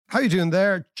How you doing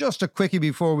there? Just a quickie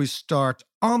before we start.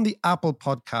 On the Apple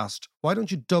podcast, why don't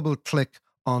you double click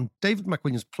on David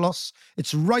McWilliams Plus?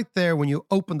 It's right there when you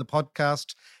open the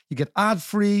podcast. You get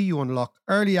ad-free, you unlock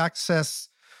early access.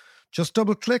 Just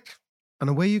double click and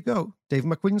away you go.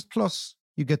 David McWilliams Plus.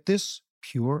 You get this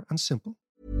pure and simple.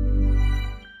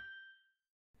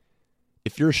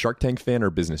 If you're a Shark Tank fan or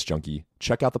business junkie,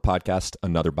 check out the podcast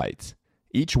Another Bite.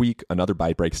 Each week, Another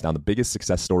Bite breaks down the biggest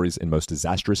success stories and most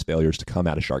disastrous failures to come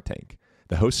out of Shark Tank.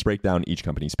 The hosts break down each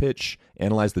company's pitch,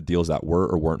 analyze the deals that were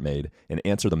or weren't made, and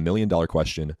answer the million-dollar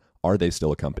question, are they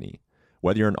still a company?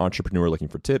 Whether you're an entrepreneur looking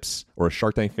for tips or a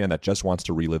Shark Tank fan that just wants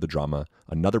to relive the drama,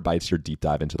 Another Bite's your deep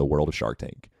dive into the world of Shark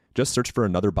Tank. Just search for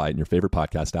Another Bite in your favorite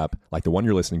podcast app, like the one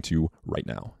you're listening to right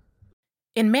now.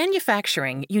 In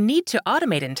manufacturing, you need to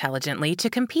automate intelligently to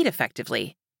compete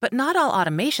effectively. But not all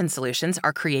automation solutions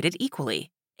are created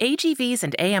equally. AGVs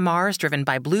and AMRs driven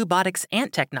by Bluebotics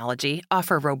Ant technology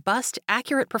offer robust,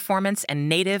 accurate performance and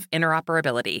native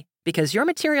interoperability. Because your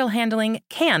material handling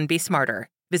can be smarter.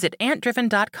 Visit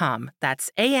antdriven.com,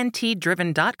 that's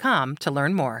ANT-driven.com to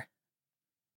learn more.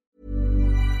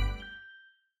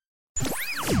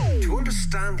 To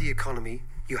understand the economy,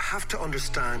 you have to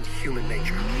understand human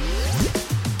nature.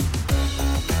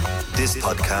 This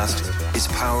podcast is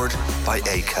powered by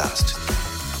Acast.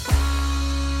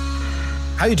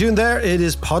 How you doing there? It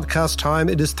is podcast time.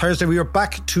 It is Thursday. We are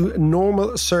back to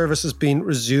normal services being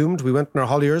resumed. We went on our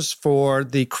holidays for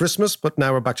the Christmas, but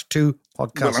now we're back to two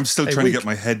podcasts. Well, I'm still trying to get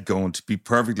my head going, to be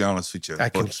perfectly honest with you. I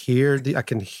can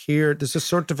hear, there's a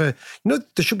sort of a, there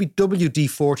should be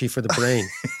WD-40 for the brain.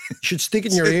 You should stick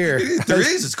it in your ear. There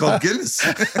is, it's called Guinness.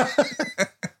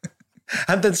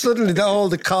 And then suddenly all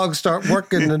the cogs start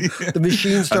working and the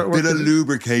machines start working. A bit of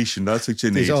lubrication, that's what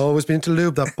you need. He's always been into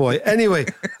lube, that boy. Anyway,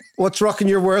 what's rocking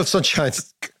your world, sunshine?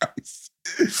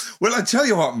 Well, I tell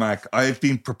you what, Mac, I've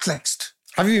been perplexed.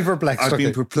 Have you been perplexed? I've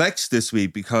been perplexed this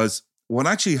week because what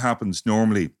actually happens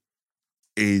normally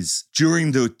is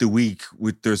during the week,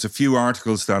 there's a few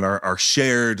articles that are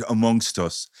shared amongst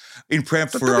us in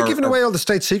prep for Don't be giving away all the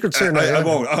state secrets here now. I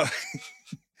won't.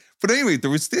 But anyway, there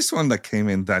was this one that came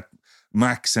in that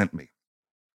Mac sent me,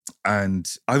 and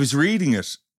I was reading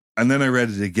it, and then I read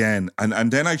it again,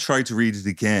 and then I tried to read it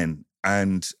again,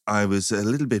 and I was a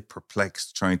little bit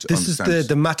perplexed trying to understand. This is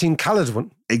the Martin Khalid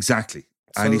one. Exactly.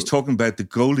 And he's talking about the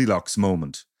Goldilocks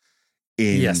moment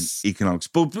in economics.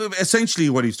 But essentially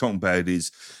what he's talking about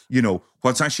is,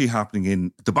 what's actually happening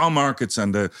in the bond markets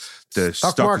and the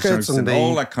stock markets and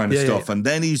all that kind of stuff. Yeah. And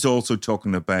then he's also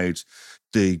talking about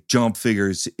the job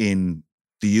figures in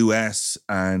the US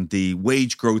and the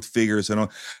wage growth figures and all,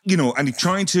 and he's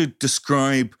trying to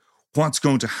describe what's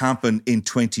going to happen in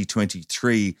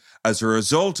 2023 as a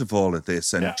result of all of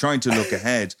this and trying to look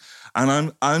ahead.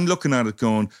 And I'm looking at it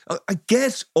going, I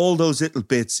get all those little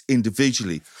bits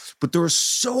individually, but there are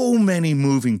so many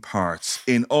moving parts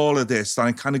in all of this that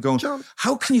I'm kind of going, John,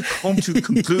 how can you come to a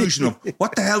conclusion of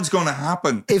what the hell's going to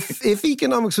happen? If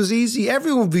economics was easy,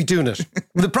 everyone would be doing it.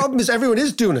 The problem is everyone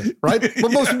is doing it, right?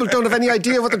 But most people don't have any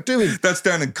idea what they're doing. That's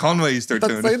down in Conway's they're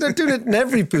doing it. They're doing it in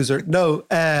every boozer. No,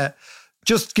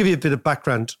 just to give you a bit of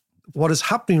background, what is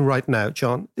happening right now,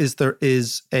 John, is there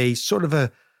is a sort of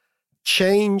a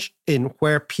change in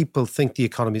where people think the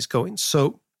economy is going.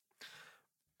 So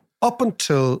up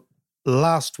until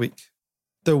last week,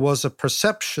 there was a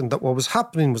perception that what was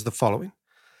happening was the following.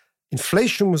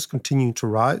 Inflation was continuing to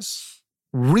rise.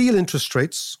 Real interest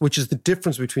rates, which is the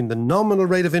difference between the nominal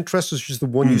rate of interest, which is the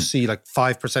one you see like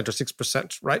 5% or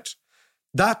 6%, right?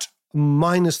 That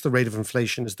minus the rate of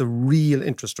inflation is the real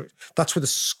interest rate. That's where the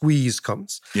squeeze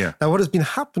comes. Yeah. Now, what has been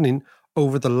happening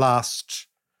over the last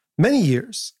many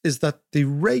years is that the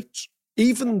rate,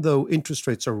 even though interest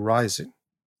rates are rising,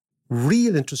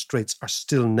 real interest rates are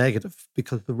still negative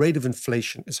because the rate of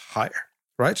inflation is higher,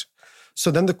 right?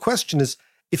 So then the question is,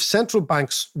 if central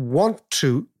banks want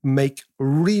to make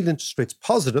real interest rates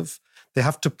positive, they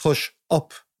have to push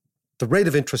up the rate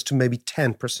of interest to maybe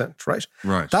 10%, right?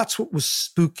 Right. That's what was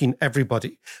spooking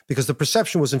everybody because the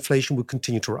perception was inflation would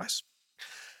continue to rise.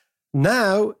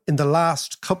 Now, in the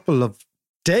last couple of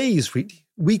days, really,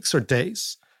 weeks or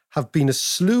days, have been a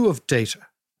slew of data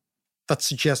that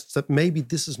suggests that maybe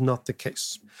this is not the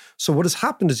case. So what has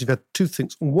happened is you've had two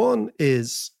things. One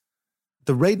is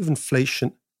the rate of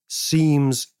inflation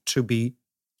seems to be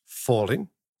falling,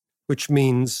 which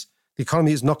means the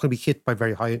economy is not going to be hit by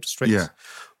very high interest rates. Yeah.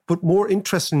 But more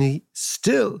interestingly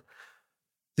still,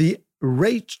 the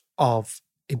rate of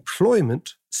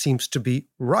employment seems to be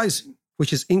rising,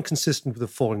 which is inconsistent with a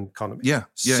falling economy. Yeah.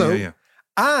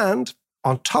 And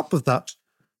on top of that,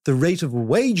 the rate of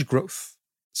wage growth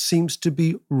seems to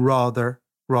be rather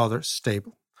rather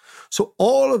stable. So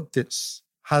all of this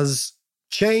has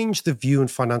changed the view in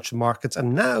financial markets.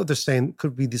 And now they're saying it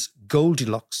could be this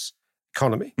Goldilocks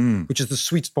economy, which is the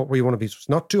sweet spot where you want to be. So it's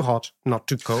not too hot, not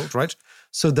too cold, right?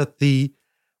 So that the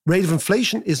rate of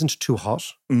inflation isn't too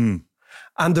hot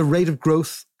and the rate of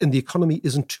growth in the economy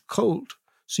isn't too cold.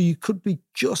 So you could be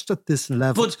just at this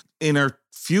level. But in a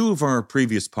few of our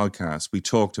previous podcasts, we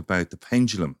talked about the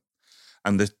pendulum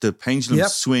and the pendulum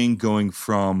swing going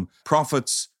from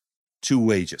profits to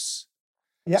wages.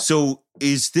 Yep. So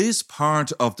is this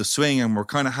part of the swing and we're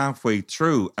kind of halfway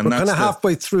through? And we're kind of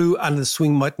halfway through and the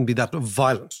swing mightn't be that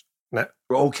violent. Now,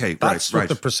 okay, that's what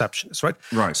the perception is, right?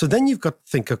 Right. So then you've got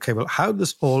to think, okay, well, how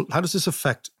does this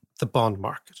affect the bond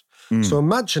market? So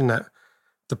imagine now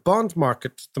the bond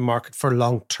market, the market for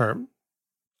long-term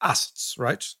assets,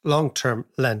 right? Long-term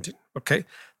lending, okay?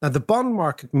 Now the bond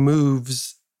market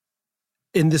moves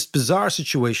in this bizarre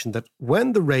situation that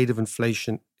when the rate of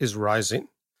inflation is rising,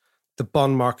 the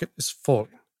bond market is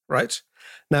falling, right?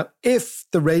 Now, if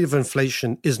the rate of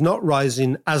inflation is not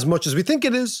rising as much as we think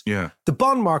it is, the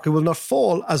bond market will not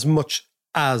fall as much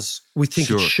as we think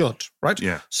it should, right?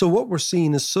 Yeah. So what we're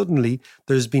seeing is suddenly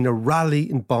there's been a rally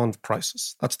in bond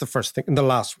prices. That's the first thing in the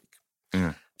last week.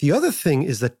 Yeah. The other thing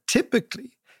is that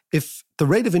typically, if the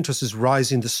rate of interest is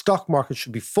rising, the stock market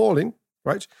should be falling,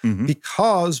 right?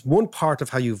 Because one part of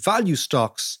how you value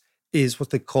stocks is what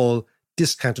they call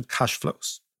discounted cash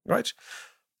flows, right?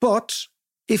 But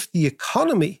if the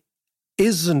economy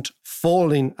isn't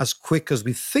falling as quick as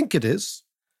we think it is,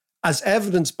 as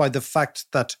evidenced by the fact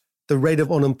that the rate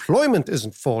of unemployment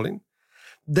isn't falling,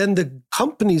 then the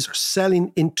companies are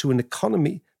selling into an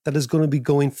economy that is going to be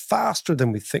going faster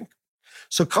than we think.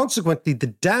 So consequently, the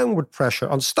downward pressure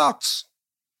on stocks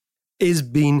is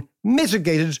being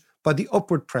mitigated by the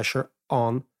upward pressure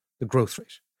on the growth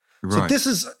rate. Right.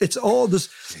 So it's all this,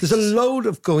 there's a load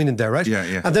of going in there, right?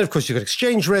 Yeah. And then, of course, you've got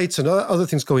exchange rates and other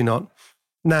things going on.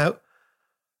 Now,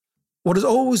 what is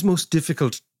always most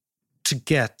difficult to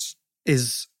get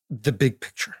is the big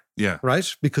picture. Yeah.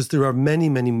 Right? Because there are many,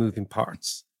 many moving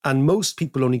parts. And most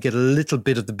people only get a little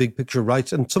bit of the big picture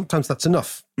right. And sometimes that's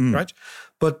enough, right?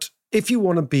 But if you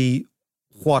want to be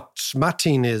what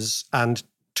Martin is, and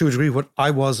to a degree what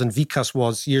I was and Vikas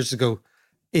was years ago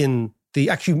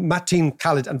actually Martin,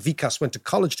 Khalid and Vikas went to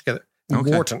college together in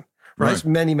Wharton, right?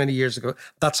 Many, many years ago.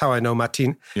 That's how I know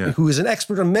Martin, who is an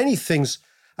expert on many things,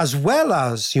 as well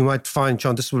as you might find,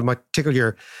 John, this might tickle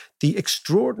the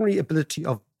extraordinary ability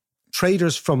of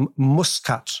traders from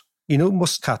Muscat. You know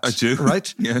Muscat? I do.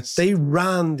 Right? Yes. They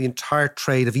ran the entire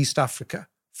trade of East Africa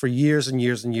for years and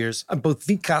years and years. And both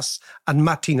Vikas and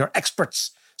Martin are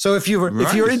experts. So if you're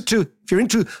into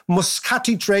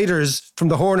Muscati traders from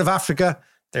the Horn of Africa,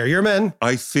 they're your men.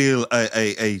 I feel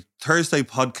a Thursday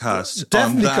podcast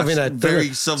definitely on coming that out. very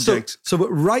subject. So but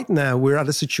right now we're at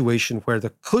a situation where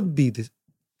there could be the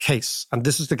case, and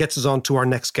this is that gets us on to our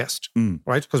next guest,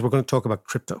 right? Because we're going to talk about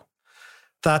crypto.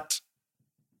 That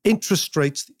the interest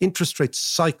rate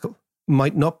cycle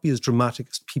might not be as dramatic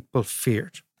as people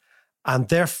feared. And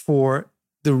therefore,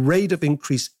 the rate of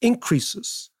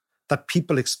increases that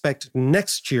people expect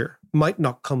next year might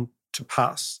not come to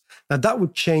pass. Now, that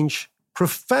would change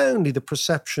profoundly the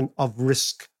perception of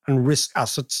risk and risk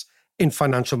assets in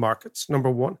financial markets, number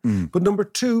one. But number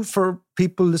two, for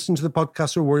people listening to the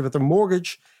podcast who are worried about their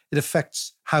mortgage, it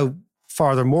affects how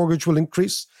far their mortgage will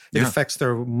increase. It affects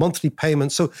their monthly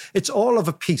payments. So it's all of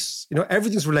a piece.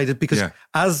 Everything's related because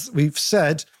as we've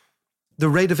said, the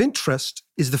rate of interest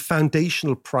is the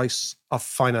foundational price of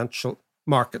financial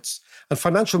markets. And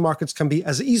financial markets can be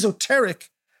as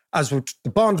esoteric as the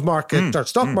bond market or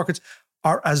stock markets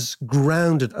are as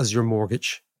grounded as your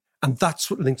mortgage. And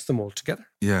that's what links them all together.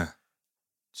 Yeah.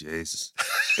 Jesus.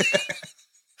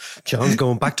 John's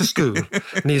going back to school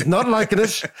and he's not liking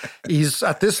it. He's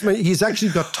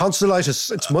actually got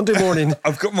tonsillitis. It's Monday morning.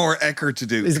 I've got more Ecker to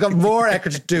do. He's got more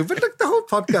Ecker to do. But look, the whole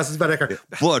podcast is about Ecker.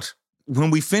 But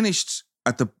when we finished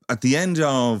at the end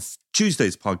of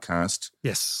Tuesday's podcast,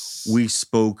 yes, we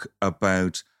spoke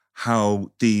about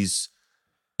how these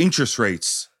interest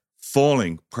rates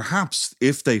falling, perhaps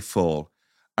if they fall,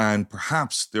 and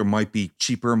perhaps there might be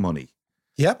cheaper money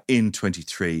in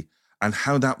 23, and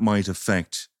how that might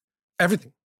affect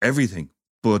everything,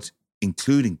 but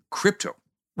including crypto.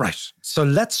 Right. So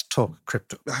let's talk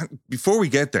crypto. Before we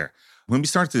get there, when we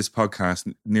started this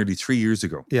podcast nearly 3 years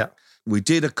ago, we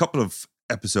did a couple of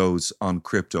episodes on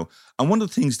crypto. And one of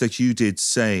the things that you did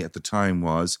say at the time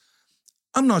was,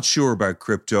 I'm not sure about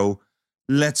crypto.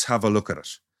 Let's have a look at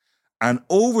it. And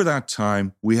over that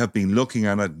time, we have been looking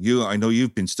at it. I know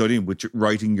you've been studying,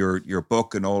 writing your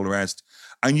book and all the rest.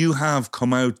 And you have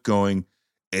come out going,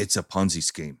 it's a Ponzi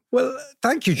scheme. Well,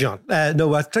 thank you, John.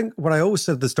 No, I think what I always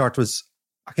said at the start was,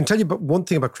 I can tell you about one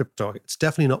thing about crypto. It's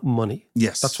definitely not money.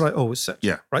 Yes. That's what I always said.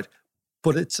 Yeah. Right?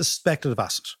 But it's a speculative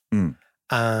asset.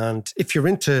 And if you're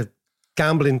into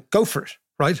gambling, go for it,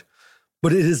 right?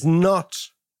 But it is not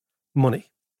money.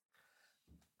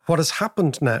 What has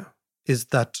happened now is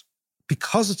that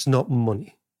because it's not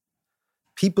money,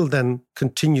 people then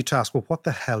continue to ask, well, what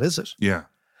the hell is it? Yeah.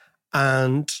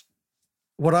 And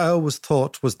what I always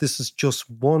thought was this is just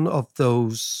one of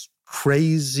those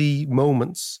crazy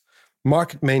moments,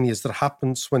 market manias that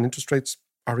happens when interest rates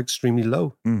are extremely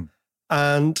low.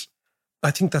 And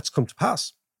I think that's come to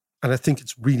pass. And I think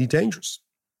it's really dangerous.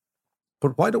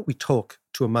 But why don't we talk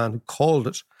to a man who called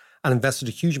it and invested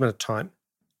a huge amount of time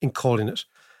in calling it?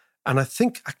 And I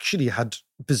think actually had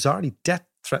bizarrely death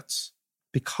threats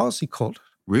because he called it.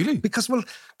 Really? Because, well,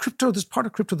 crypto, there's part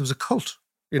of crypto, there was a cult,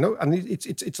 and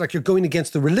it's like you're going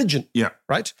against the religion. Yeah.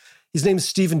 Right? His name is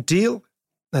Stephen Deal.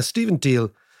 Now, Stephen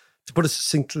Deal, to put it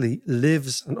succinctly,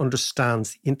 lives and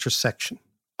understands the intersection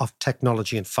of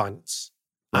technology and finance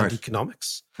and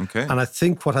economics. Okay. And I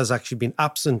think what has actually been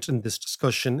absent in this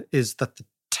discussion is that the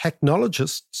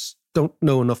technologists don't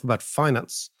know enough about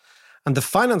finance. And the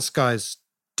finance guys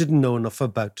didn't know enough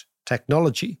about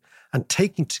technology. And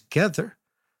taken together,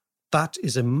 that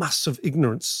is a massive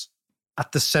ignorance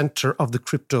at the center of the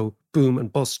crypto boom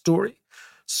and bust story.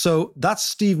 So that's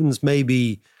Stephen's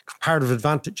maybe comparative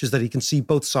advantage, is that he can see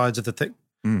both sides of the thing.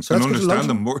 So let's understand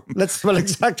them more.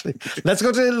 Exactly. Let's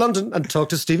go to London and talk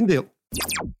to Stephen Deal.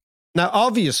 Now,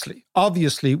 obviously,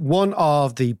 one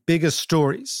of the biggest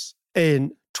stories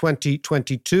in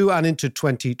 2022 and into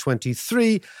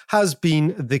 2023 has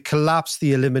been the collapse,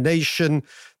 the elimination,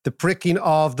 the pricking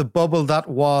of the bubble that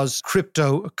was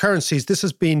cryptocurrencies. This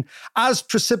has been as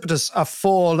precipitous a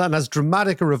fall and as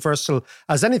dramatic a reversal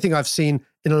as anything I've seen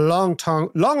in a long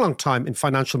time in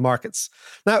financial markets.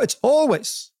 Now, it's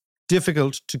always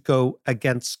difficult to go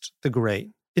against the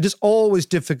grain. It is always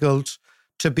difficult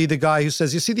to be the guy who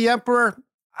says, you see the emperor?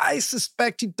 I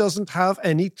suspect he doesn't have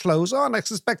any clothes on. I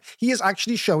suspect he is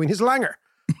actually showing his langer.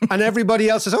 And everybody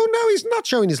else says, oh, no, he's not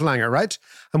showing his langer, right?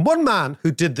 And one man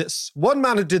who did this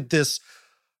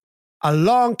a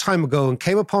long time ago and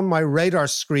came upon my radar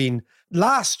screen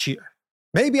last year,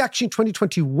 maybe actually in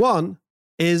 2021,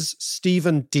 is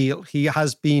Stephen Deal. He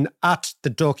has been at the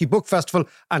Dalkey Book Festival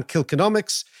and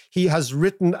Kilkenomics. He has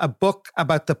written a book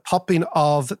about the popping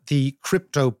of the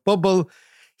crypto bubble.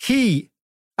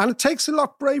 And it takes a lot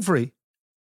of bravery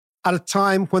at a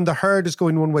time when the herd is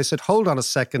going one way, said, hold on a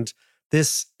second,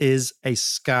 this is a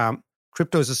scam.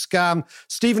 Crypto is a scam.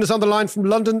 Stephen is on the line from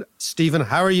London. Stephen,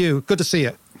 how are you? Good to see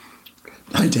you.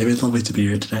 Hi, David. Lovely to be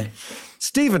here today.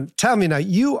 Stephen, tell me now,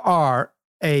 you are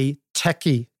a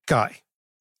techie guy,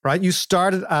 right? You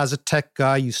started as a tech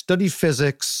guy. You studied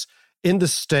physics in the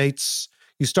States.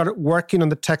 You started working on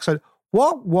the tech side.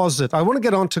 What was it? I want to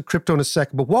get on to crypto in a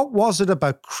second, but what was it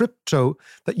about crypto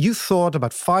that you thought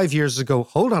about 5 years ago,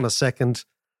 hold on a second,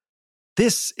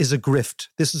 this is a grift,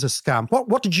 this is a scam?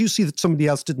 What did you see that somebody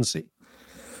else didn't see?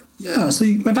 Yeah, so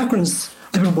my background is,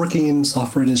 I've been working in the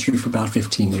software industry for about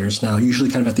 15 years now, usually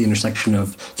kind of at the intersection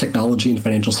of technology and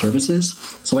financial services.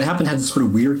 So I happen to have this sort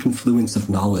of weird confluence of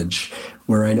knowledge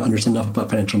where I understand enough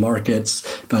about financial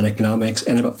markets, about economics,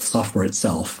 and about software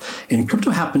itself. And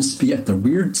crypto happens to be at the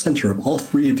weird center of all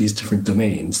three of these different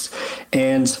domains.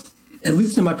 And at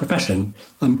least in my profession,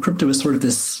 crypto is sort of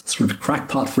this sort of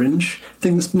crackpot fringe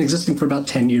thing that's been existing for about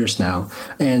 10 years now.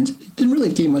 And it didn't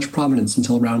really gain much prominence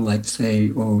until around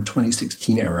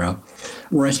 2016 era,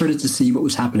 where I started to see what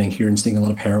was happening here and seeing a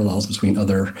lot of parallels between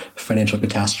other financial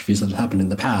catastrophes that had happened in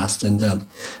the past. And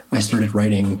I started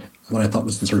writing what I thought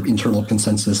was the sort of internal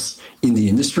consensus in the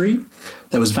industry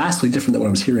that was vastly different than what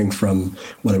I was hearing from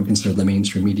what I would consider the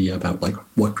mainstream media about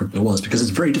what crypto was, because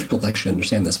it's very difficult to actually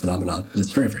understand this phenomenon.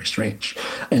 It's very, very strange.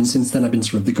 And since then, I've been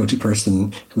sort of the go-to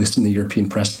person, at least in the European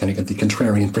press, to kind of get the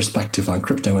contrarian perspective on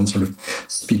crypto and sort of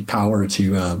speak power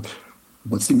to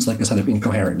what seems like a set of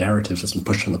incoherent narratives that's been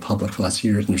pushed on the public for the last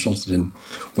years and resulted in,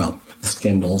 the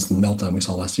scandals and meltdown we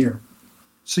saw last year.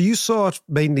 So you saw it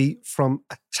mainly from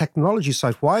a technology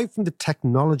side. Why from the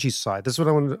technology side? That's what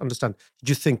I want to understand. Did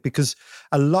you think? Because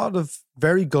a lot of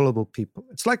very gullible people,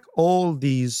 it's like all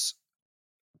these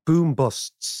boom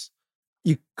busts.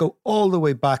 You go all the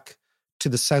way back to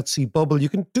the South Sea bubble. You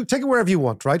can take it wherever you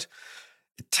want, right?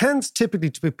 It tends typically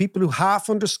to be people who half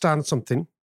understand something,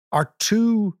 are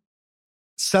too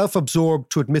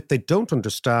self-absorbed to admit they don't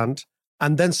understand,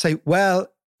 and then say, well,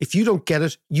 if you don't get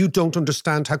it, you don't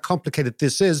understand how complicated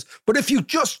this is. But if you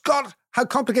just got how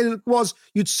complicated it was,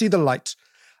 you'd see the light.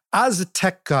 As a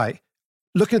tech guy,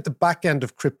 looking at the back end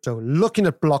of crypto, looking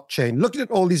at blockchain, looking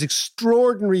at all these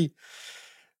extraordinary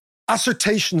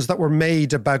assertions that were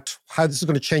made about how this is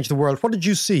going to change the world, what did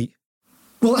you see?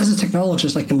 Well, as a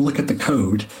technologist, I can look at the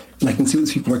code and I can see what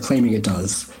people are claiming it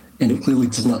does. And it clearly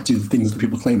does not do the things that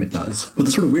people claim it does. But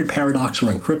the sort of weird paradox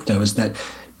around crypto is that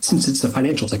since it's a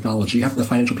financial technology, you have the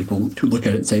financial people who look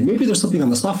at it and say, maybe there's something on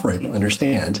the software I don't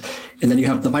understand. And then you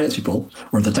have the finance people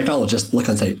or the technologists look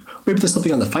and say, maybe there's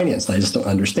something on the finance that I just don't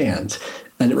understand.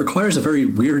 And it requires a very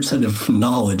weird set of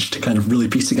knowledge to kind of really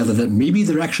piece together that maybe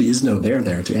there actually is no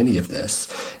there to any of this.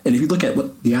 And if you look at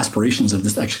what the aspirations of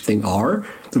this actual thing are,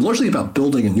 they're largely about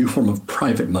building a new form of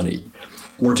private money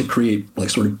or to create like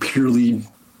sort of purely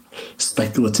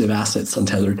speculative assets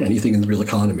untethered to anything in the real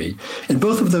economy. And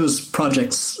both of those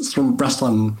projects sort of rest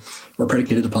on or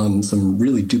predicated upon some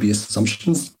really dubious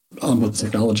assumptions on both the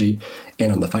technology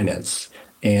and on the finance.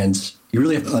 And you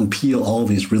really have to unpeel all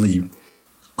these really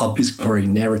obfuscatory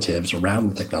narratives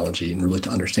around the technology and really to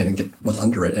understand and get what's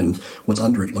under it. And what's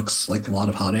under it looks like a lot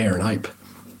of hot air and hype.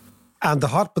 And the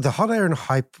hot air and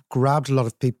hype grabbed a lot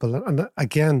of people. And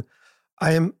again,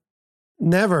 I am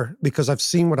never, because I've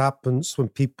seen what happens when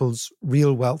people's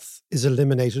real wealth is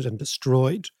eliminated and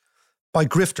destroyed by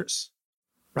grifters,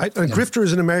 right? And a grifter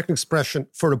is an American expression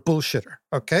for a bullshitter,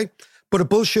 okay? But a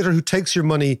bullshitter who takes your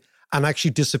money and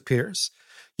actually disappears.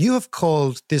 You have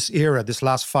called this era, this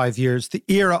last 5 years, the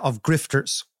era of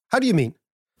grifters. How do you mean?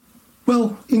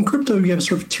 Well, in crypto, you have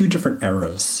sort of two different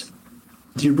eras.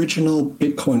 The original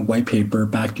Bitcoin white paper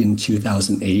back in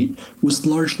 2008 was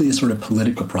largely a sort of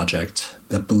political project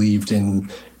that believed in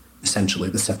essentially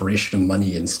the separation of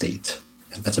money and state.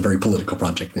 And that's a very political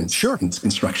project in its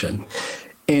construction.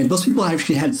 And those people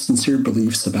actually had sincere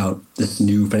beliefs about this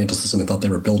new financial system they thought they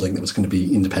were building that was going to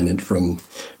be independent from,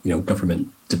 government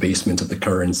debasement of the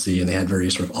currency. And they had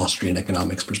very sort of Austrian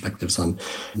economics perspectives on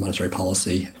monetary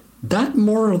policy. That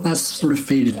more or less sort of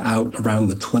faded out around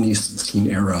the 2016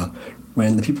 era,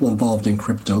 when the people involved in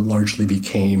crypto largely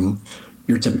became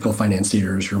your typical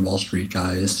financiers, your Wall Street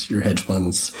guys, your hedge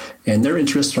funds, and their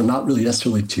interests are not really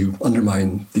necessarily to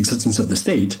undermine the existence of the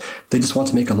state. They just want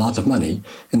to make a lot of money.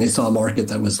 And they saw a market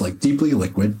that was like deeply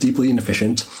liquid, deeply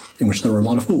inefficient, in which there were a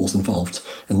lot of fools involved.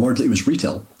 And largely it was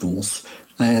retail fools.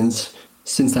 And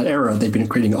since that era, they've been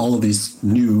creating all of these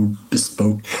new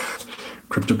bespoke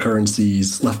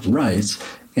cryptocurrencies left and right.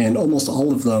 And almost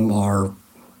all of them are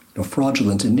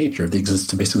fraudulent in nature. They exist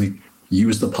to basically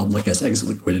use the public as exit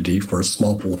liquidity for a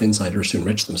small pool of insiders to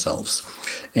enrich themselves.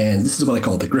 And this is what I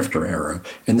call the grifter era.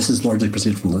 And this is largely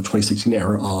proceeded from the 2016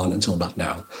 era on until about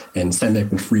now. And Sam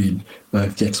Bankman-Fried,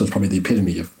 FTX was probably the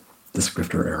epitome of this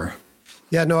grifter era.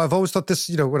 Yeah, no, I've always thought this,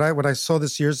 when I saw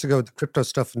this years ago, the crypto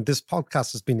stuff, and this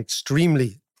podcast has been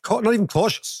extremely, not even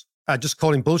cautious, just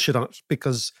calling bullshit on it,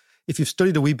 because if you've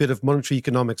studied a wee bit of monetary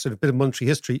economics or a bit of monetary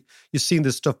history, you've seen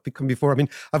this stuff become before. I mean,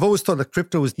 I've always thought that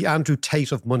crypto is the Andrew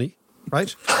Tate of money,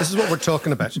 right? This is what we're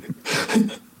talking about.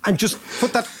 And just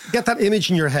get that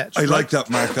image in your head. I like that,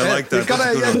 Mark. I like that.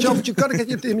 You've got to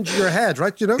get the image in your head,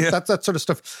 right? That sort of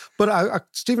stuff. But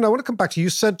Stephen, I want to come back to you. You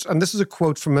said, and this is a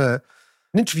quote from an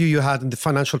interview you had in the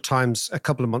Financial Times a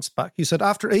couple of months back. You said,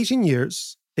 after 18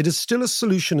 years, it is still a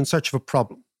solution in search of a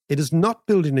problem. It is not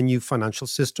building a new financial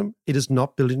system. It is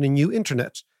not building a new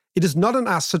internet. It is not an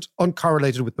asset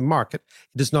uncorrelated with the market.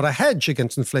 It is not a hedge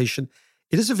against inflation.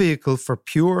 It is a vehicle for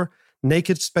pure,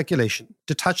 naked speculation,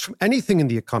 detached from anything in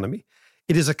the economy.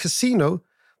 It is a casino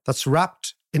that's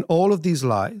wrapped in all of these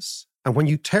lies. And when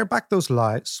you tear back those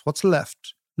lies, what's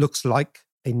left looks like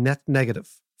a net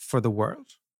negative for the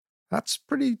world. That's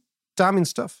pretty damning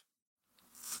stuff.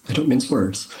 I don't mince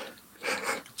words.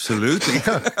 Absolutely.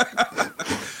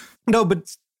 No,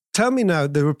 but tell me now,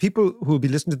 there are people who will be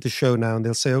listening to the show now and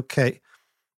they'll say, okay,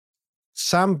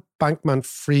 Sam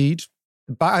Bankman-Fried,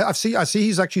 I see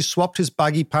he's actually swapped his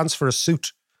baggy pants for a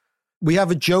suit. We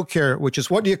have a joke here, which is,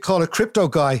 what do you call a crypto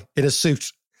guy in a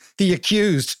suit? The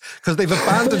accused, because they've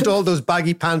abandoned all those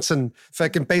baggy pants and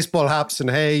fucking baseball hats and,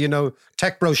 hey,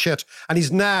 tech bro shit. And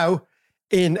he's now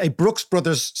in a Brooks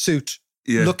Brothers suit,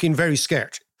 looking very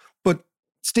scared. But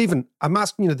Stephen, I'm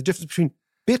asking you the difference between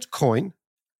Bitcoin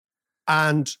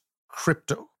and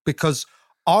crypto, because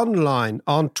online,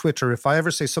 on Twitter, if I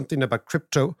ever say something about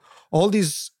crypto, all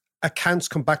these accounts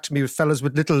come back to me with fellas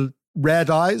with little red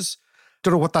eyes.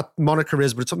 Don't know what that moniker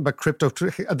is, but it's something about crypto.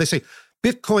 They say,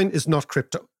 Bitcoin is not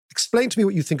crypto. Explain to me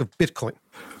what you think of Bitcoin.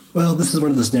 Well, this is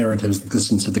one of those narratives that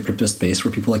exists into the crypto space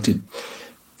where people like to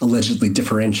allegedly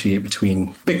differentiate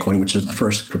between Bitcoin, which is the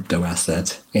first crypto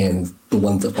asset, and the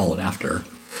ones that followed after.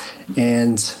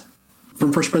 And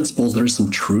from first principles, there's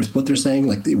some truth to what they're saying.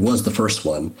 Like, it was the first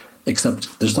one,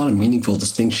 except there's not a meaningful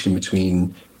distinction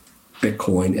between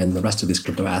Bitcoin and the rest of these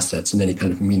crypto assets in any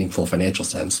kind of meaningful financial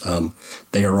sense.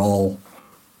 They are all,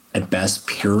 at best,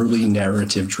 purely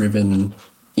narrative-driven,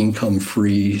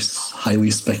 income-free,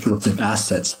 highly speculative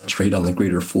assets that trade on the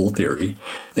greater fool theory.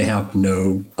 They have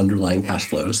no underlying cash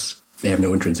flows. They have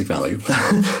no intrinsic value.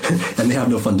 And they have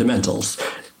no fundamentals.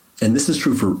 And this is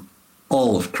true for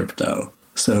all of crypto.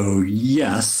 So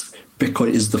yes,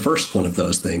 Bitcoin is the first one of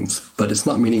those things, but it's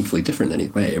not meaningfully different in any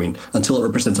way. I mean, until it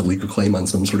represents a legal claim on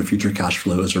some sort of future cash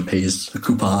flows or pays a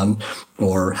coupon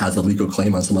or has a legal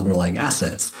claim on some underlying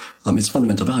assets, its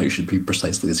fundamental value should be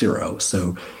precisely zero.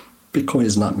 So Bitcoin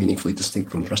is not meaningfully distinct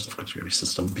from the rest of the cryptography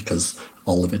system because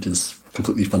all of it is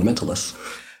completely fundamentalist.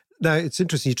 Now, it's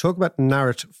interesting. You talk about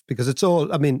narrative because it's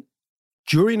all, I mean,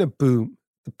 during a boom,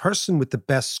 the person with the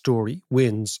best story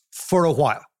wins for a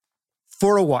while.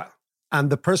 And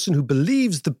the person who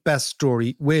believes the best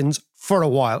story wins for a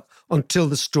while until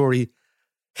the story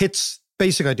hits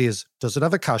basic ideas. Does it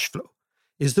have a cash flow?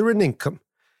 Is there an income?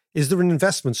 Is there an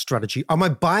investment strategy? Am I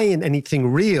buying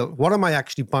anything real? What am I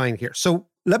actually buying here? So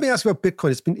let me ask you about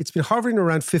Bitcoin. It's been hovering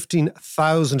around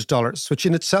 $15,000, which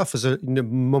in itself is a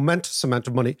momentous amount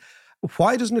of money.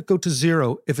 Why doesn't it go to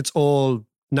zero if it's all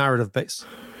narrative based?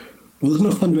 Well, there's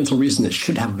no fundamental reason it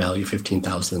should have a value of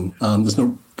 15,000. There's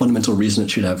no fundamental reason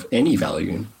it should have any value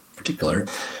in particular.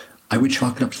 I would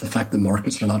chalk it up to the fact that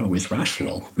markets are not always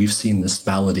rational. We've seen this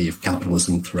malady of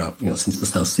capitalism throughout, since the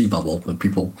South Sea bubble, when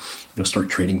people start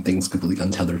trading things completely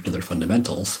untethered to their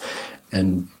fundamentals.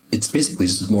 And it's basically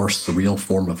just a more surreal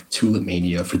form of tulip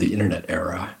mania for the internet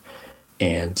era.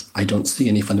 And I don't see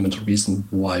any fundamental reason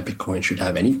why Bitcoin should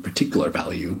have any particular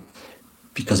value,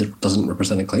 because it doesn't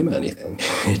represent a claim on anything.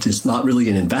 It is not really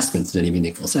an investment in any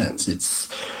meaningful sense. It's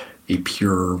a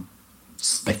pure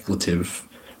speculative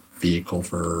vehicle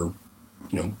for,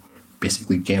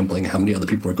 basically gambling how many other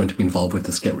people are going to be involved with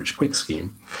this get-rich-quick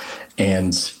scheme.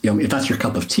 And, if that's your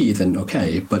cup of tea, then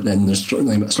okay. But then there's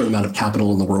certainly a certain amount of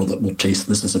capital in the world that will chase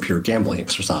this as a pure gambling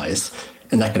exercise.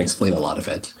 And that can explain a lot of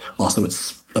it. Also,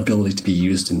 its ability to be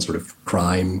used in sort of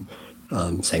crime,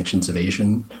 sanctions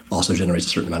evasion also generates a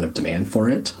certain amount of demand for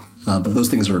it. But those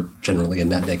things are generally a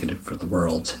net negative for the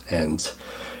world. And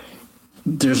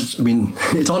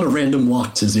it's on a random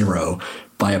walk to zero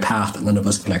by a path that none of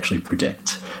us can actually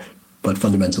predict. But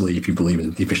fundamentally, if you believe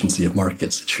in the efficiency of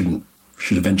markets, it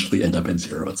should eventually end up at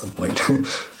zero at some point.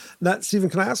 Now, Stephen,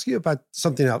 can I ask you about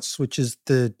something else, which is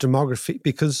the demography?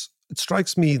 Because it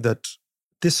strikes me that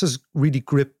this has really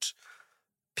gripped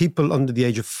people under the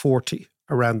age of 40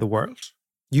 around the world,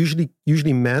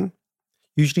 usually men,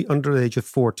 usually under the age of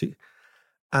 40.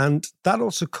 And that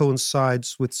also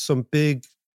coincides with some big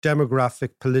demographic,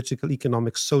 political,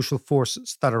 economic, social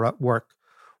forces that are at work.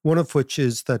 One of which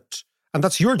is that, and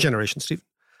that's your generation, Stephen,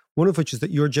 one of which is that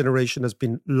your generation has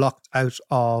been locked out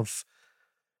of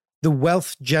the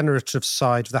wealth generative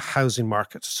side of the housing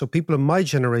market. So people in my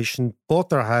generation bought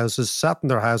their houses, sat in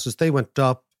their houses, they went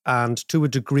up, and to a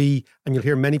degree, and you'll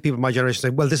hear many people in my generation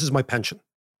say, well, this is my pension.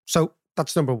 So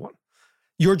that's number one.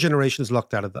 Your generation is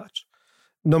locked out of that.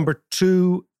 Number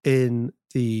two, in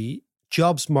the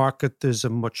jobs market, there's a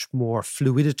much more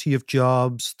fluidity of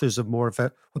jobs. There's a more of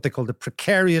a, what they call the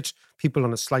precariat, people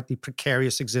on a slightly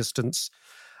precarious existence.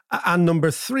 And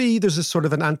number three, there's a sort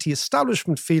of an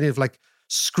anti-establishment feeling of like,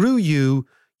 screw you,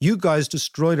 you guys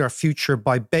destroyed our future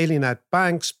by bailing out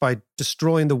banks, by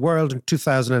destroying the world in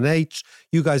 2008.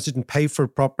 You guys didn't pay for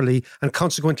it properly. And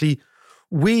consequently,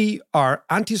 we are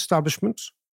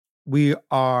anti-establishment. We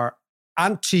are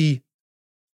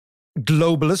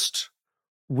anti-globalist.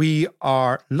 We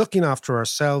are looking after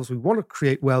ourselves. We want to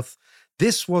create wealth.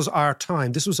 This was our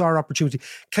time. This was our opportunity.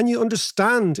 Can you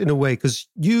understand in a way, because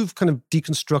you've kind of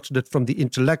deconstructed it from the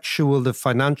intellectual, the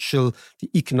financial, the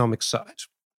economic side.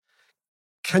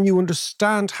 Can you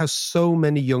understand how so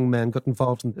many young men got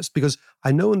involved in this? Because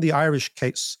I know in the Irish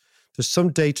case, there's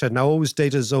some data. Now, always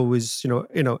data is always,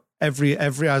 every,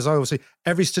 as I always say,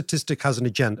 every statistic has an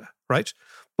agenda, right?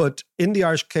 But in the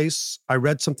Irish case, I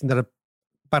read something that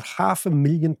about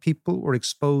 500,000 people were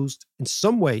exposed in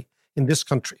some way in this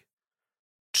country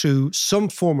to some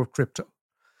form of crypto.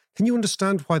 Can you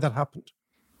understand why that happened?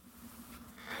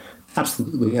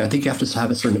 Absolutely. I think you have to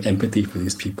have a certain empathy for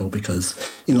these people because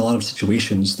in a lot of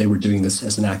situations, they were doing this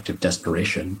as an act of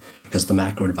desperation because the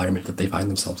macro environment that they find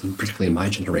themselves in, particularly in my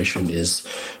generation, is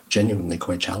genuinely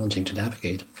quite challenging to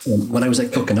navigate. When I was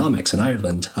at Economics in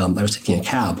Ireland, I was taking a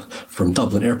cab from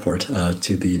Dublin Airport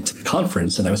to the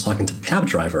conference, and I was talking to the cab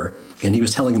driver, and he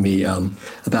was telling me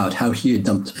about how he had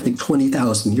dumped, I think,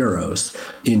 20,000 euros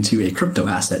into a crypto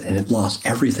asset and had lost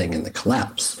everything in the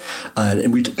collapse.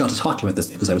 And we got to talking about this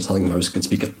because I was telling him I was going to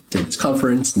speak at David's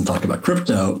conference and talk about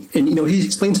crypto. And, he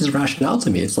explains his rationale to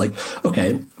me. It's like,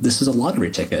 okay, this is a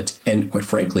lottery ticket. And quite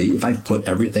frankly, if I put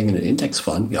everything in an index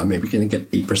fund, I'm maybe going to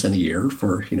get 8% a year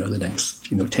for, the next,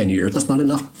 10 years. That's not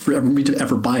enough for me to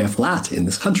ever buy a flat in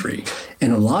this country.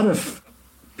 And a lot of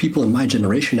people in my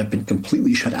generation have been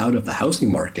completely shut out of the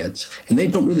housing market, and they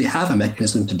don't really have a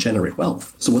mechanism to generate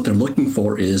wealth. So what they're looking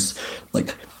for is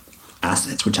like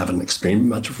assets which have an extreme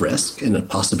amount of risk and a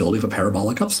possibility of a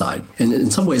parabolic upside. And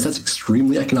in some ways, that's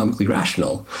extremely economically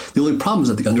rational. The only problem is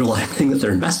that the underlying thing that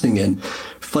they're investing in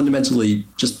fundamentally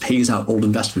just pays out old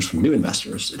investors from new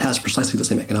investors. It has precisely the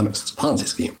same economics as a Ponzi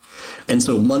scheme. And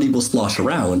so money will slosh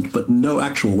around, but no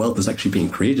actual wealth is actually being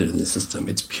created in the system.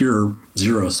 It's pure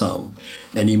zero sum.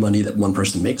 Any money that one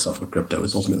person makes off of crypto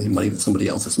is ultimately money that somebody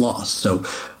else has lost. So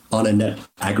on a net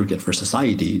aggregate for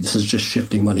society, this is just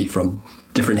shifting money from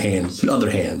different hands to other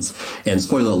hands. And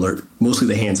spoiler alert, mostly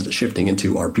the hands that it's shifting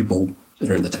into are people that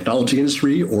are in the technology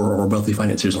industry or are wealthy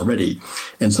financiers already.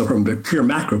 And so from a pure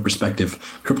macro perspective,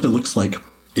 crypto looks like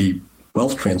a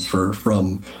wealth transfer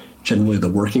from generally the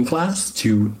working class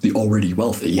to the already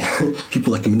wealthy,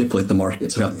 people that can manipulate the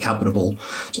markets, who have the capital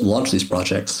to launch these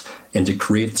projects and to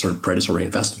create sort of predatory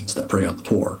investments that prey on the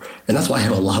poor. And that's why I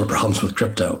have a lot of problems with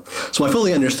crypto. So I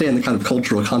fully understand the kind of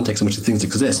cultural context in which these things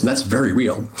exist, and that's very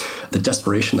real. The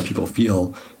desperation that people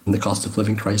feel in the cost of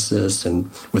living crisis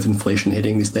and with inflation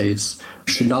hitting these days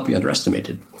should not be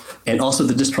underestimated. And also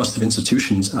the distrust of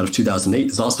institutions out of 2008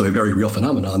 is also a very real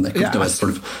phenomenon that crypto has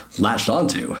sort of latched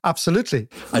onto. Absolutely.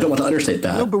 I don't want to understate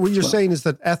that. No, but what you're saying is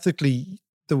that ethically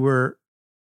there were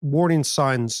warning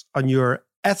signs on your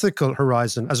ethical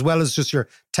horizon, as well as just your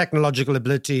technological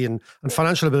ability and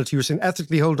financial ability. You're saying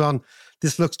ethically, hold on,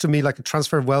 this looks to me like a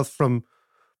transfer of wealth from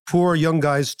poor young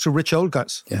guys to rich old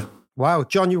guys. Yeah. Wow.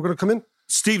 John, you were going to come in?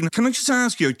 Stephen, can I just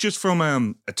ask you, just from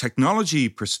a technology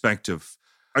perspective,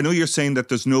 I know you're saying that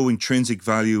there's no intrinsic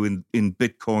value in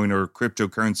Bitcoin or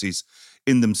cryptocurrencies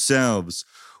in themselves,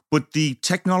 but the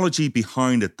technology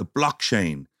behind it, the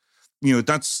blockchain,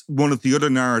 that's one of the other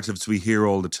narratives we hear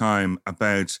all the time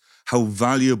about how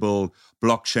valuable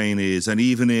blockchain is. And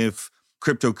even if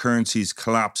cryptocurrencies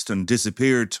collapsed and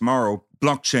disappeared tomorrow,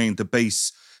 blockchain, the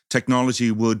base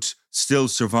technology, would still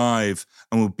survive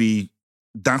and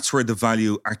that's where the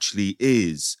value actually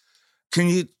is. Can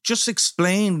you just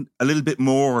explain a little bit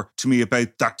more to me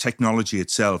about that technology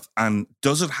itself? And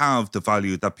does it have the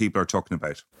value that people are talking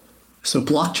about? So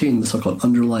blockchain, the so-called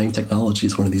underlying technology,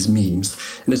 is one of these memes,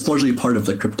 and it's largely part of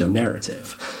the crypto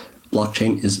narrative.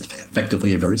 Blockchain is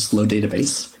effectively a very slow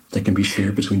database that can be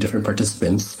shared between different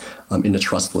participants in a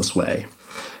trustless way.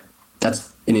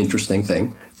 That's an interesting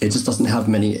thing. It just doesn't have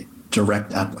many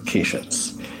direct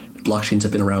applications. Blockchains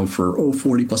have been around for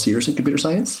 40 plus years in computer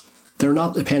science. They're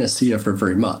not a panacea for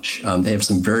very much. They have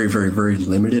some very, very, very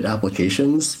limited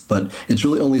applications, but it's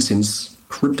really only since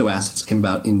crypto assets came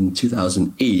about in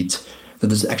 2008 that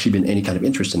there's actually been any kind of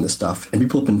interest in this stuff. And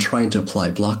people have been trying to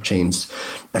apply blockchains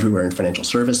everywhere in financial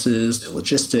services, to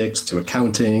logistics, to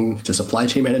accounting, to supply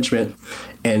chain management.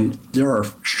 And there are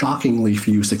shockingly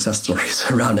few success stories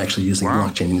around actually using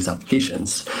blockchain in these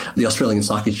applications. The Australian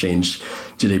Stock Exchange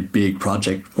did a big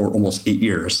project for almost 8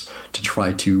 years to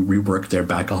try to rework their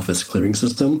back office clearing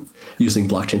system using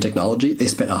blockchain technology. They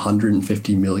spent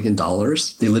 $150 million.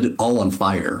 They lit it all on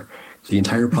fire. The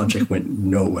entire project went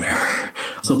nowhere.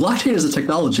 So blockchain as a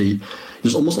technology,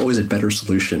 there's almost always a better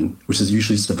solution, which is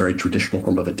usually just a very traditional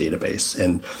form of a database.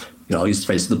 And I'll use the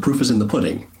phrase, the proof is in the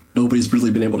pudding. Nobody's really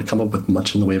been able to come up with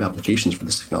much in the way of applications for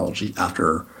this technology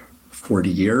after 40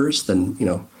 years. Then,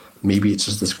 maybe it's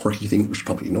just this quirky thing we should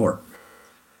probably ignore.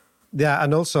 Yeah,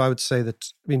 and also I would say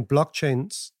that,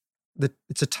 blockchains, that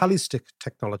it's a tally stick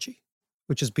technology,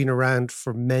 which has been around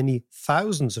for many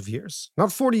thousands of years.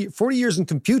 Not 40 years in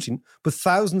computing, but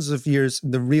thousands of years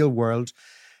in the real world.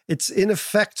 It's in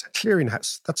effect a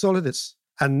clearinghouse. That's all it is.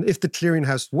 And if the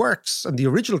clearinghouse works and the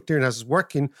original clearinghouse is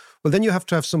working, well, then you have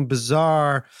to have some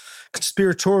bizarre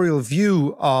conspiratorial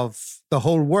view of the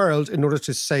whole world in order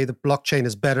to say that blockchain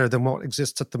is better than what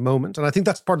exists at the moment. And I think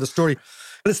that's part of the story.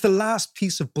 But it's the last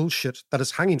piece of bullshit that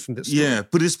is hanging from this story. Yeah,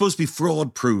 but it's supposed to be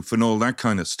fraud-proof and all that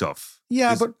kind of stuff.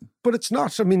 Yeah, but it's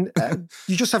not.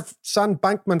 You just have Sam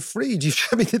Bankman-Fried.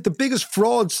 The biggest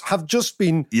frauds have just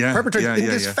been perpetrated in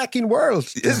this fucking world.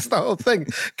 Yeah. This is the whole thing.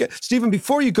 Okay, Stephen,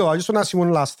 before you go, I just want to ask you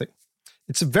one last thing.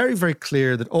 It's very, very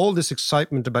clear that all this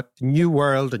excitement about the new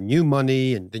world and new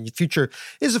money and the future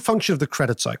is a function of the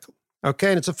credit cycle.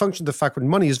 Okay, and it's a function of the fact that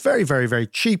money is very, very, very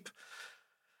cheap.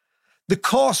 The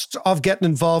cost of getting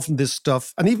involved in this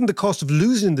stuff, and even the cost of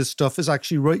losing this stuff, is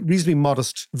actually reasonably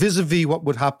modest vis-a-vis what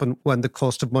would happen when the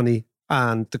cost of money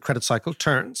and the credit cycle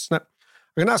turns. Now,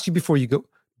 I'm going to ask you before you go,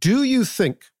 do you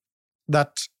think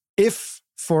that if,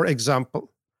 for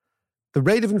example, the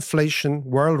rate of inflation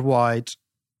worldwide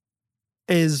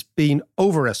is being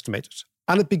overestimated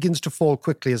and it begins to fall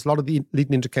quickly, as a lot of the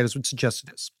leading indicators would suggest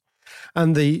it is,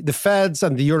 and the Feds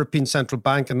and the European Central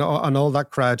Bank and all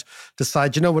that crowd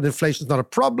decide, you know what, inflation is not a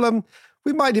problem,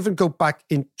 we might even go back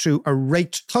into a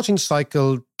rate cutting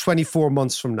cycle 24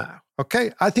 months from now.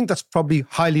 Okay? I think that's probably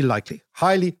highly likely.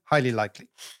 Highly, highly likely.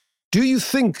 Do you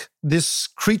think this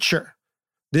creature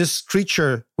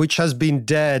which has been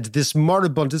dead, this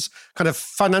moribund, this kind of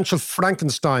financial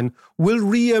Frankenstein, will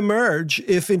re-emerge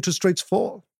if interest rates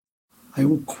fall? I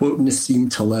will quote Nassim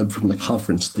Taleb from the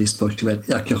conference they spoke to at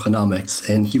economics,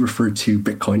 and he referred to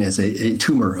Bitcoin as a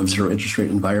tumor of zero interest rate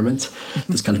environment.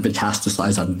 This kind of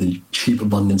metastasized out of the cheap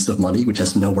abundance of money, which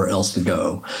has nowhere else to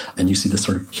go. And you see this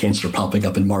sort of cancer popping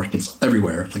up in markets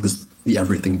everywhere, like this the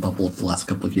everything bubble of the last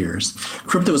couple of years.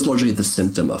 Crypto is largely the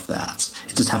symptom of that.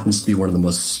 It just happens to be one of the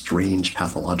most strange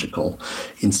pathological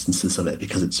instances of it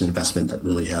because it's an investment that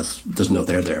really there's no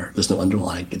there. There's no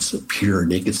underlying. It's a pure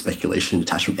naked speculation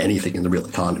detached from anything in the real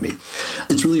economy.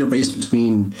 It's really a race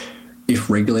between if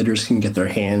regulators can get their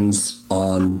hands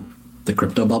on the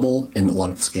crypto bubble and a lot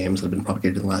of the scams that have been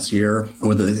propagated in the last year, or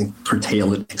whether they can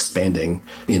curtail it expanding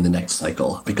in the next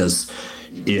cycle. Because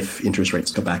if interest rates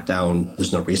go back down,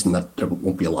 there's no reason that there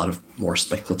won't be a lot of more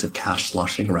speculative cash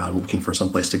sloshing around looking for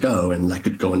some place to go, and that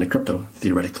could go into crypto,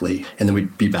 theoretically. And then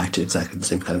we'd be back to exactly the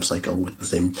same kind of cycle with the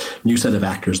same new set of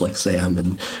actors like Sam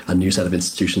and a new set of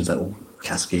institutions that will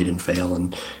cascade and fail,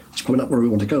 and it's probably not where we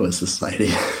want to go as a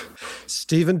society.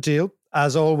 Stephen Deal,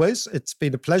 as always, it's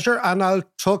been a pleasure, and I'll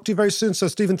talk to you very soon. So,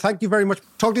 Stephen, thank you very much.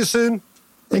 Talk to you soon.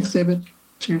 Thanks, David.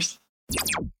 Cheers.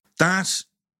 That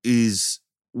is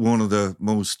one of the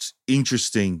most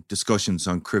interesting discussions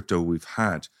on crypto we've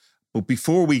had. But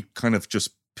before we kind of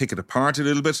just pick it apart a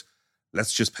little bit,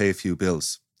 let's just pay a few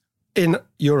bills. In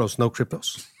euros, no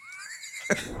cryptos.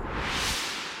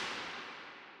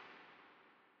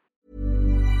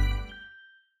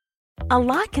 A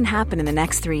lot can happen in the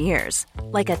next 3 years.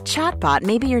 Like a chatbot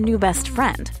may be your new best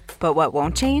friend. But what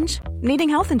won't change? Needing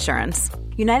health insurance.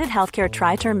 United Healthcare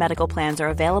Tri-Term Medical Plans are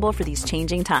available for these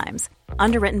changing times.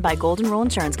 Underwritten by Golden Rule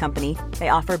Insurance Company, they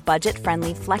offer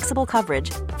budget-friendly, flexible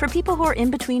coverage for people who are in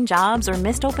between jobs or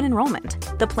missed open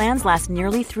enrollment. The plans last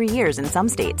nearly 3 years in some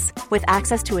states, with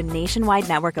access to a nationwide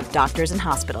network of doctors and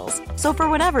hospitals. So for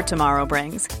whatever tomorrow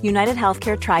brings, United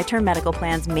Healthcare Tri-Term Medical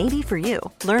Plans may be for you.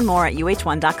 Learn more at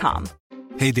uh1.com.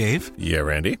 Hey, Dave. Yeah,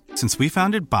 Randy. Since we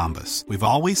founded Bombas, we've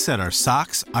always said our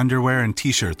socks, underwear, and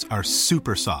T-shirts are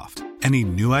super soft. Any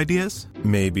new ideas?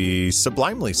 Maybe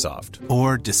sublimely soft.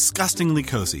 Or disgustingly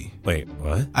cozy. Wait,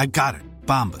 what? I got it.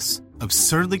 Bombas.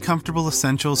 Absurdly comfortable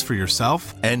essentials for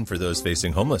yourself and for those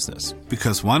facing homelessness.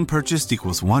 Because one purchased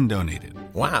equals one donated.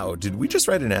 Wow, did we just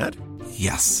write an ad?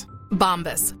 Yes.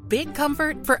 Bombas. Big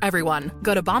comfort for everyone.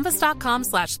 Go to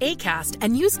bombas.com/ACAST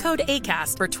and use code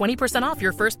ACAST for 20% off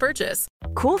your first purchase.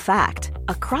 Cool fact,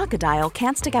 a crocodile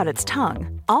can't stick out its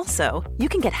tongue. Also, you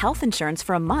can get health insurance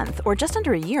for a month or just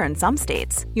under a year in some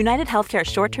states. United Healthcare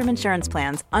short-term insurance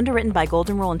plans, underwritten by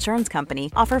Golden Rule Insurance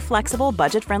Company, offer flexible,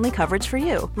 budget-friendly coverage for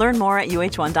you. Learn more at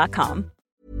uh1.com.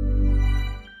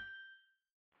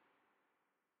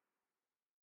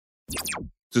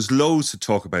 There's loads to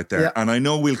talk about there. Yeah. And I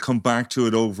know we'll come back to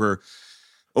it over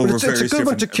various different... It's a good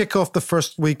one to kick off the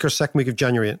first week or second week of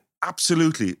January.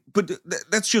 Absolutely. But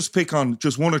let's just pick on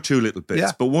just one or two little bits.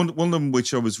 Yeah. But one of them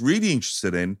which I was really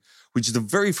interested in, which is the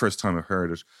very first time I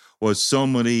heard it, was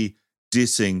somebody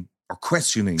dissing or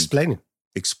questioning...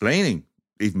 Explaining,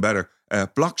 even better,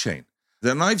 blockchain.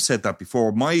 And I've said that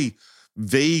before. My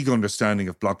vague understanding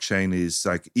of blockchain is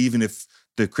like, even if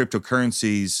the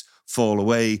cryptocurrencies fall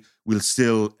away, we'll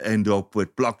still end up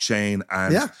with blockchain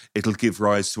and it'll give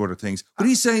rise to other things. But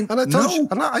he's saying,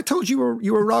 I told you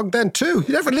you were wrong then too.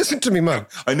 You never listened to me, man.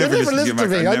 I never listened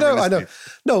to you. I know.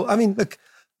 No, I mean, look,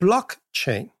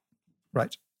 blockchain,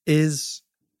 right, is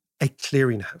a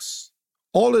clearinghouse.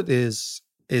 All it is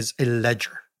a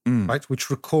ledger, right, which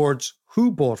records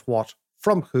who bought what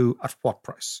from who at what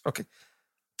price. Okay.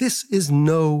 This is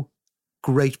no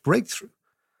great breakthrough.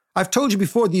 I've told you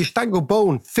before, the Istango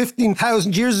bone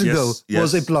 15,000 years ago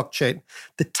was a blockchain.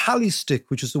 The tally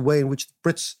stick, which is the way in which the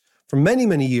Brits, for many,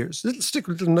 many years, little stick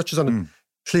with little notches on it,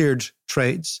 cleared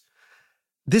trades.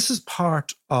 This is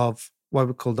part of what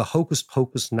we call the hocus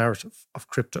pocus narrative of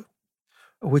crypto,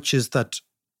 which is that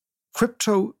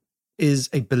crypto is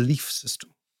a belief system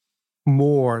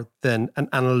more than an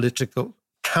analytical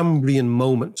Cambrian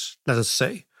moment, let us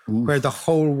say, where the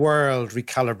whole world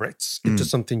recalibrates into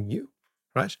something new,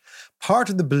 right? Part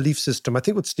of the belief system, I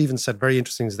think what Stephen said very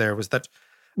interesting is there was that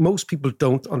most people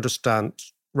don't understand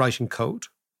writing code.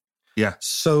 Yeah.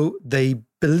 So they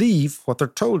believe what they're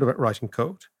told about writing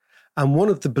code. And one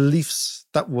of the beliefs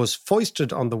that was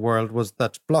foisted on the world was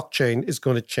that blockchain is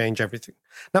going to change everything.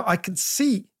 Now, I can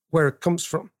see where it comes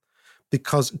from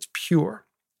because it's pure,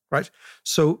 right?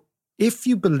 So if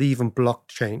you believe in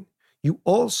blockchain, you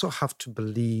also have to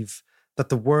believe that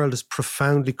the world is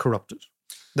profoundly corrupted,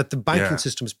 that the banking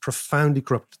system is profoundly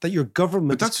corrupted, that your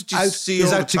government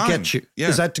is out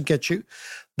to get you,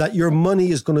 that your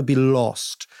money is going to be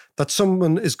lost, that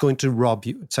someone is going to rob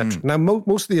you, etc. Now,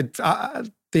 most of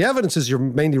the evidence is you're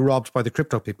mainly robbed by the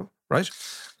crypto people, right?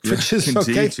 Yeah, which is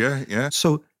indeed, okay. Yeah.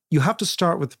 So you have to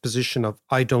start with the position of,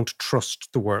 I don't trust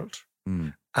the world.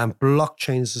 And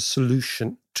blockchain is a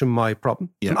solution to my problem.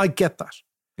 Yeah. And I get that.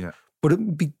 Yeah. But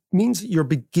it means that you're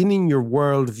beginning your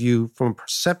worldview from a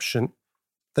perception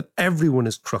that everyone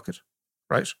is crooked,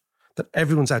 right? That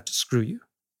everyone's out to screw you.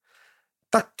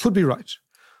 That could be right.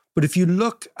 But if you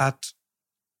look at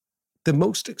the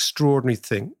most extraordinary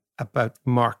thing about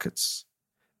markets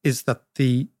is that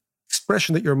the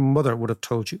expression that your mother would have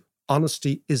told you,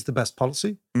 honesty is the best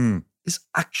policy, is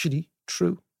actually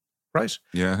true, right?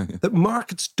 Yeah. That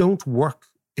markets don't work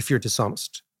if you're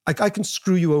dishonest. I can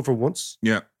screw you over once,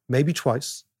 maybe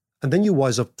twice, and then you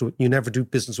wise up to it. You never do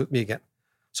business with me again.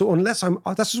 So unless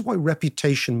this is why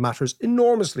reputation matters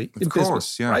enormously in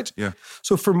business, right? Yeah.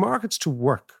 So for markets to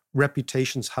work,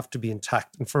 reputations have to be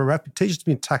intact. And for a reputation to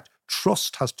be intact,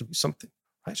 trust has to be something,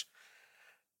 right?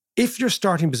 If your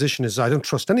starting position is, I don't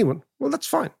trust anyone, well, that's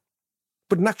fine.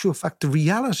 But in actual fact, the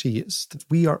reality is that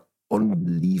we are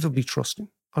unbelievably trusting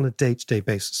on a day-to-day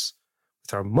basis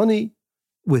with our money,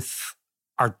 with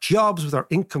our jobs, with our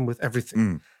income, with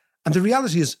everything. And the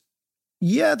reality is,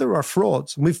 yeah, there are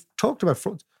frauds, and we've talked about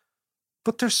frauds,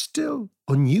 but they're still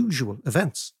unusual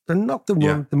events. They're not the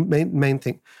main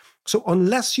thing. So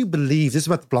unless you believe, this is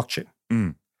about the blockchain,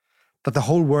 that the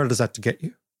whole world is out to get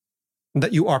you, and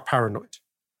that you are paranoid,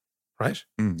 right?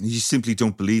 You simply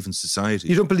don't believe in society.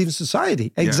 You don't believe in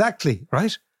society, exactly,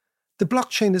 right? The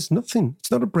blockchain is nothing.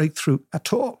 It's not a breakthrough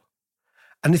at all.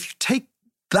 And if you take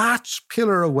that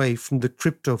pillar away from the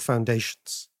crypto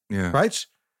foundations, right?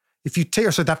 If you take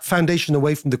that foundation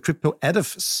away from the crypto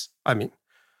edifice, then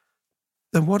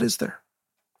what is there?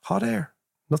 Hot air,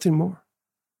 nothing more.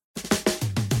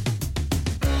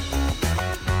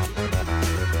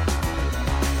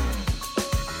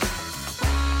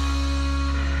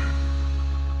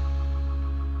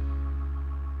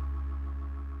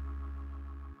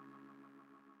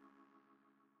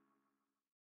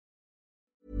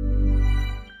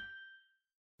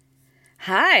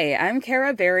 Hi, I'm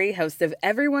Kara Berry, host of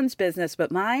Everyone's Business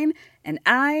But Mine, and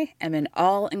I am an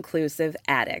all-inclusive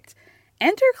addict.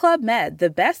 Enter Club Med, the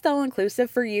best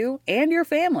all-inclusive for you and your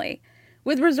family.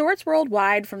 With resorts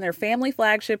worldwide, from their family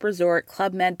flagship resort,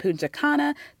 Club Med Punta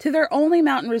Cana, to their only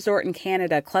mountain resort in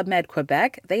Canada, Club Med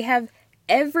Quebec, they have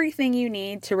everything you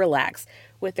need to relax.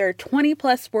 With their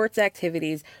 20-plus sports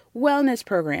activities, wellness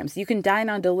programs, you can dine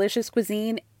on delicious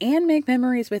cuisine and make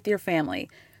memories with your family.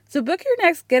 So book your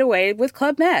next getaway with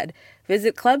Club Med.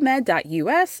 Visit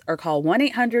clubmed.us or call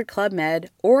 1-800-CLUB-MED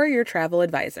or your travel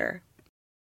advisor.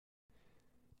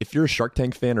 If you're a Shark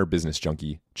Tank fan or business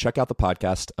junkie, check out the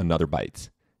podcast Another Bite.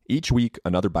 Each week,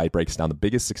 Another Bite breaks down the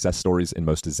biggest success stories and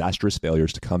most disastrous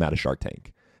failures to come out of Shark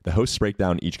Tank. The hosts break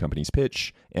down each company's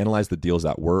pitch, analyze the deals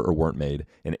that were or weren't made,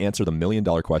 and answer the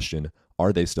million-dollar question,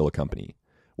 are they still a company?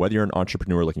 Whether you're an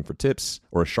entrepreneur looking for tips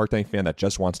or a Shark Tank fan that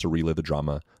just wants to relive the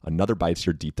drama, Another Bite's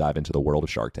your deep dive into the world of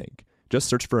Shark Tank. Just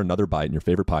search for Another Bite in your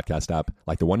favorite podcast app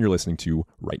like the one you're listening to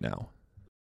right now.